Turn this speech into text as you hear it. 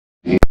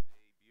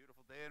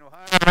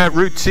at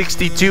Route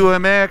 62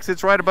 MX.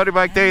 It's Ride a Buddy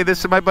Bike Day. This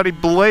is my buddy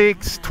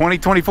Blake's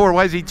 2024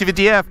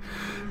 YZ250F.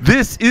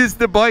 This is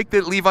the bike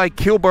that Levi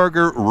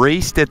Kilbarger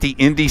raced at the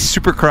Indy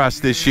Supercross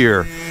this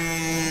year.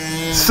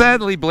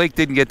 Sadly, Blake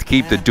didn't get to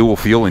keep the dual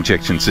fuel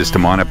injection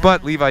system on it,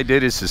 but Levi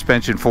did his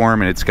suspension for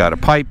him, and it's got a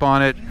pipe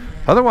on it.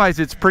 Otherwise,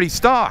 it's pretty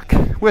stock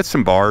with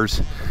some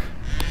bars.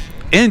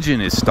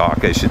 Engine is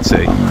stock, I should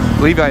say.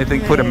 Levi, I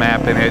think, put a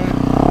map in it.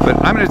 But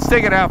I'm going to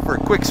take it out for a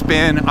quick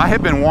spin. I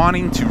have been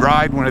wanting to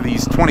ride one of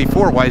these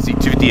 24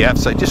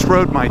 YZ250Fs. I just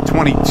rode my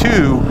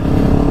 22,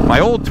 my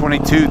old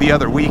 22, the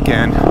other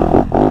weekend.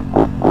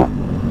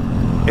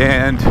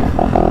 And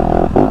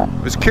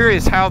was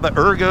curious how the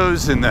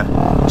ergos and the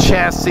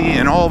chassis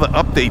and all the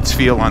updates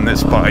feel on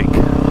this bike.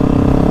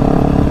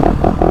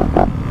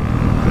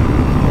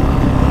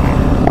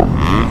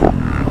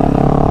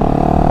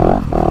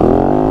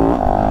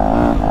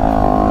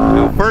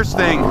 So first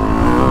thing,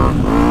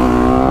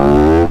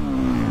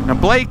 now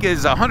Blake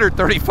is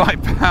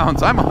 135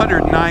 pounds, I'm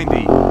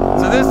 190,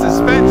 so this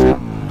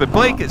suspension, but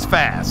Blake is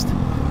fast.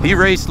 He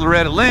raced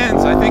Loretta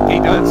Lynn's, I think he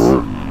does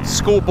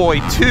Schoolboy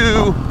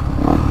 2,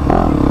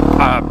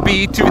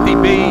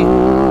 B250B.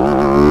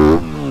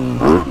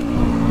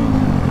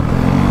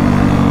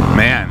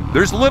 Man,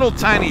 there's a little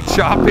tiny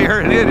chop here,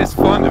 and it is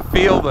fun to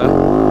feel the...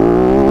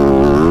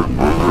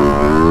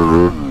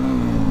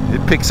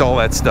 It picks all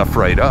that stuff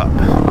right up.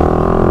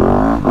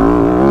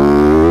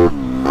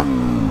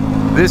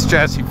 This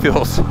chassis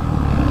feels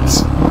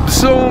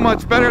so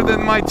much better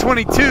than my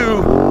 22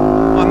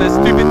 on this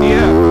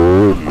 250F.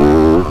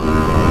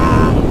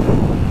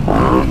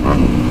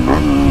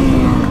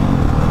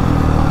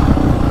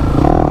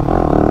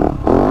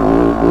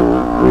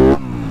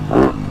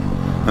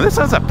 This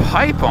has a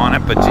pipe on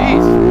it, but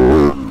geez,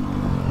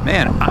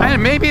 man,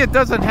 maybe it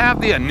doesn't have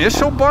the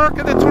initial bark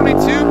of the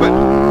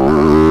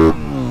 22,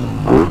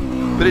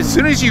 but as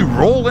soon as you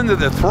roll into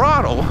the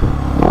throttle,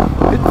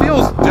 it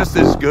feels just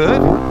as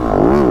good.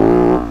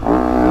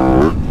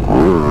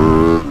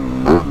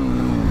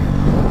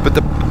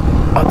 But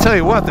I'll tell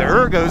you what, the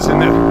ergos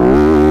and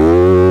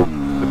the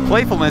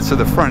playfulness of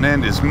the front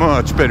end is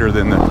much better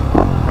than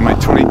my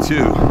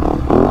 22.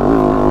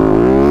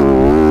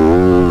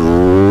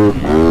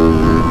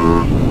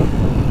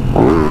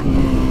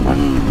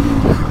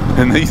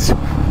 And these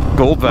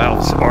gold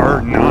valves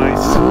are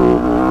nice.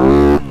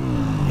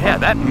 Yeah,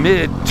 that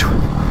mid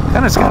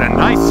kind of's got a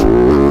nice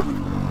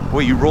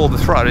way you roll the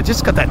throttle. It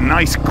just got that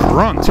nice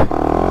grunt.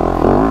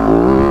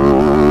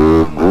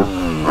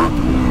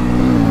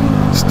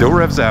 Still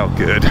revs out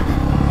good.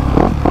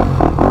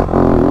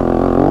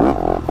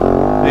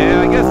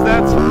 Yeah, I guess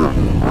that's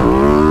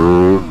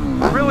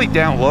really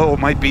down low. It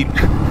might be,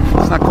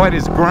 it's not quite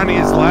as grunty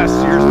as last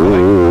year's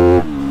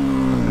bike.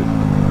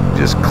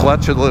 Just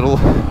clutch a little.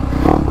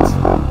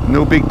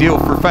 No big deal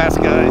for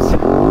fast guys.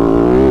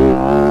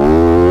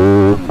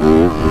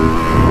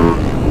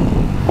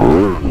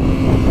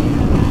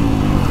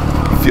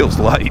 It feels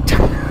light.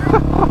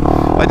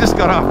 I just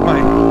got off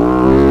my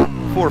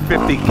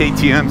 450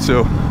 KTM,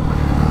 so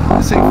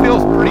this thing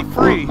feels pretty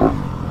free.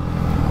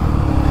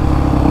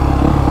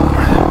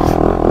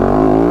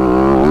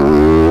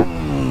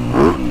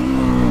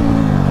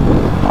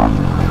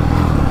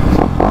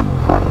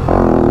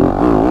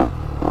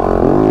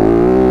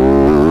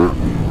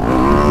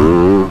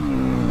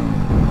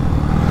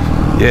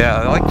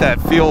 Yeah, I like that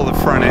feel of the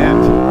front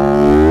end.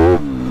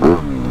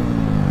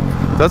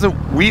 Doesn't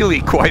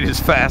wheelie quite as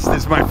fast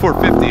as my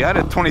 450. I had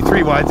a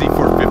 23 YZ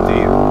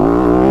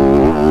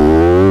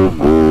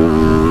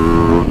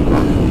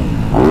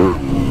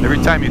 450. Every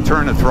time you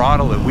turn the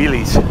throttle, it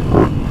wheelies.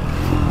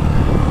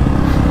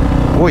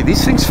 Boy,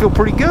 these things feel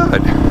pretty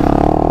good.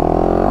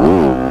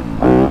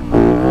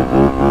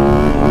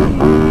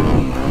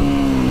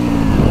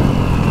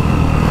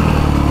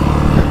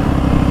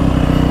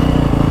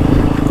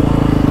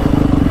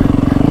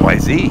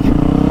 YZ.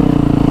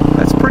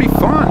 That's pretty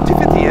fun.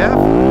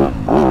 250F.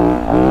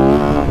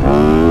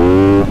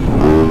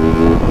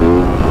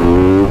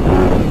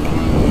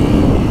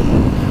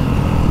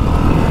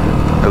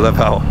 I love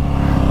how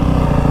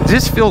it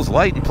just feels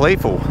light and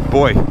playful.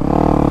 Boy,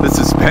 the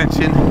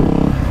suspension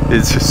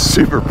is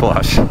super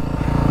plush.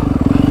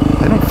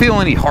 I don't feel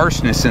any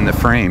harshness in the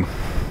frame.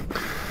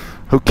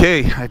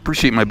 Okay, I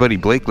appreciate my buddy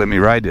Blake letting me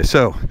ride this.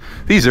 So,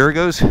 these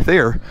ergos, they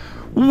are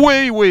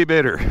way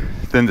better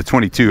than the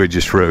 22 I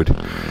just rode,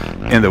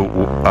 and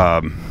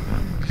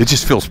it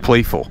just feels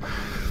playful.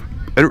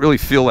 I don't really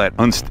feel that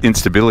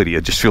instability. I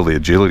just feel the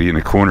agility in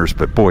the corners.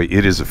 But boy,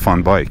 it is a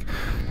fun bike.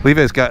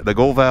 Levi's got the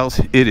gold valves.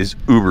 It is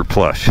uber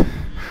plush,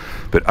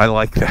 but I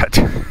like that.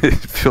 It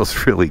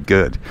feels really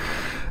good,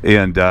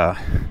 and I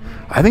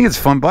think it's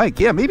a fun bike.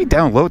 Yeah, maybe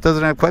down low it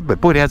doesn't have quite, but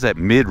boy, it has that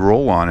mid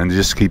roll on and it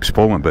just keeps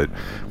pulling. But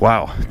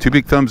wow, two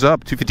big thumbs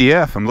up,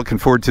 250F. I'm looking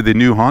forward to the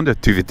new Honda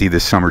 250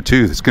 this summer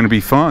too. It's going to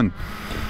be fun.